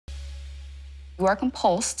You are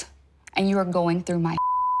compulsed, and you are going through my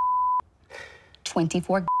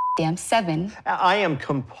 24/7. I am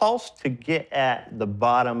compulsed to get at the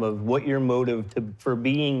bottom of what your motive for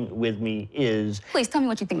being with me is. Please tell me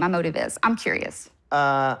what you think my motive is. I'm curious.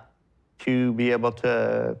 To be able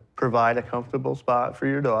to provide a comfortable spot for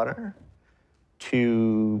your daughter,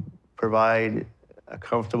 to provide a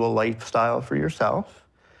comfortable lifestyle for yourself.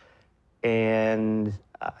 And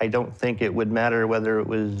I don't think it would matter whether it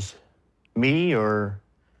was me or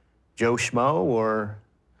Joe Schmo or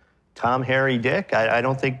Tom, Harry, Dick. I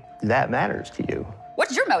don't think that matters to you.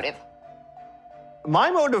 What's your motive? My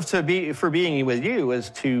motive for being with you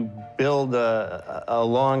is to build a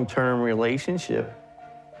long-term relationship.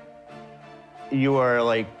 You are,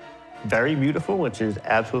 like, very beautiful, which is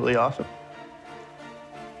absolutely awesome.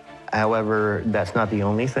 However, that's not the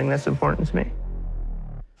only thing that's important to me.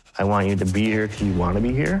 I want you to be here because you want to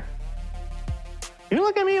be here. You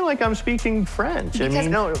look at me like I'm speaking French. Because I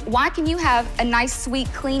mean, no. Why can you have a nice, sweet,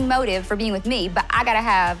 clean motive for being with me, but I gotta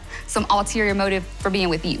have some ulterior motive for being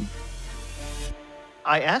with you?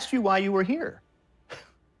 I asked you why you were here.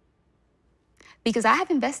 Because I have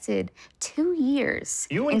invested 2 years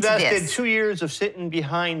You into invested this. 2 years of sitting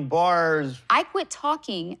behind bars. I quit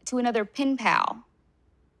talking to another pen pal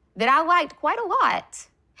that I liked quite a lot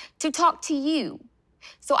to talk to you.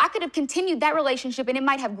 So I could have continued that relationship and it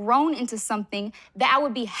might have grown into something that I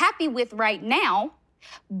would be happy with right now,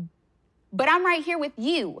 but I'm right here with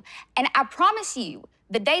you. And I promise you,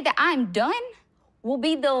 the day that I'm done will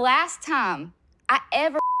be the last time I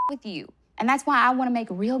ever with you. And that's why I want to make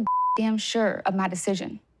real damn sure of my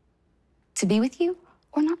decision to be with you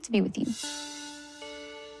or not to be with you.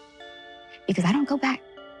 Because I don't go back.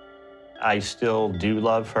 I still do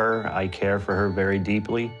love her. I care for her very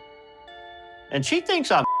deeply. And she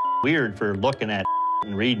thinks I'm weird for looking at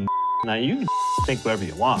and reading. Now, you can think whatever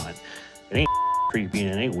you want. It ain't creepy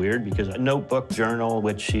and it ain't weird because a notebook journal,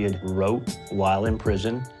 which she had wrote while in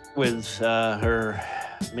prison, with her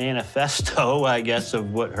manifesto, I guess,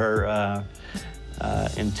 of what her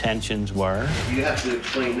intentions were. You have to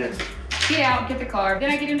explain this. Get out, get the card.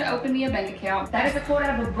 Then I get him to open me a bank account. That is a quote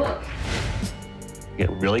out of a book. It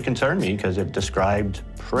really concerned me because it described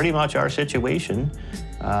pretty much our situation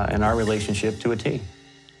and our relationship to a T.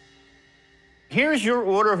 Here's your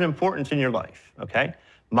order of importance in your life, okay?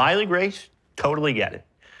 Miley Grace, totally get it.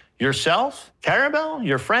 Yourself, Carabelle,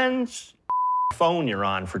 your friends, phone you're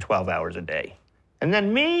on for 12 hours a day. And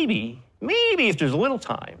then maybe if there's a little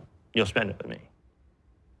time, you'll spend it with me.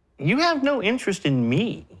 You have no interest in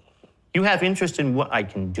me. You have interest in what I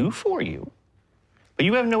can do for you, but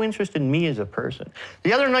you have no interest in me as a person.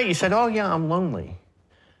 The other night you said, oh yeah, I'm lonely.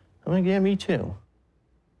 I'm like, yeah, me too.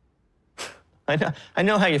 I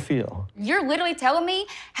know how you feel. You're literally telling me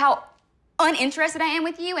how uninterested I am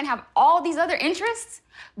with you and have all these other interests,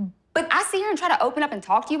 but I sit here and try to open up and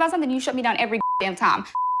talk to you about something, and you shut me down every damn time.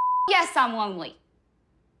 Yes, I'm lonely.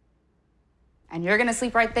 And you're gonna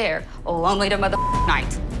sleep right there, lonely to mother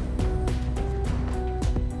night.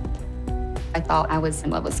 I thought I was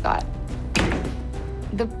in love with Scott.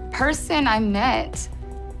 The person I met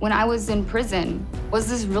when I was in prison was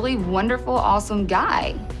this really wonderful, awesome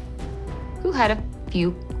guy who had a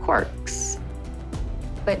few quirks.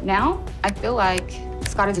 But now I feel like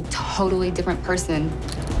Scott is a totally different person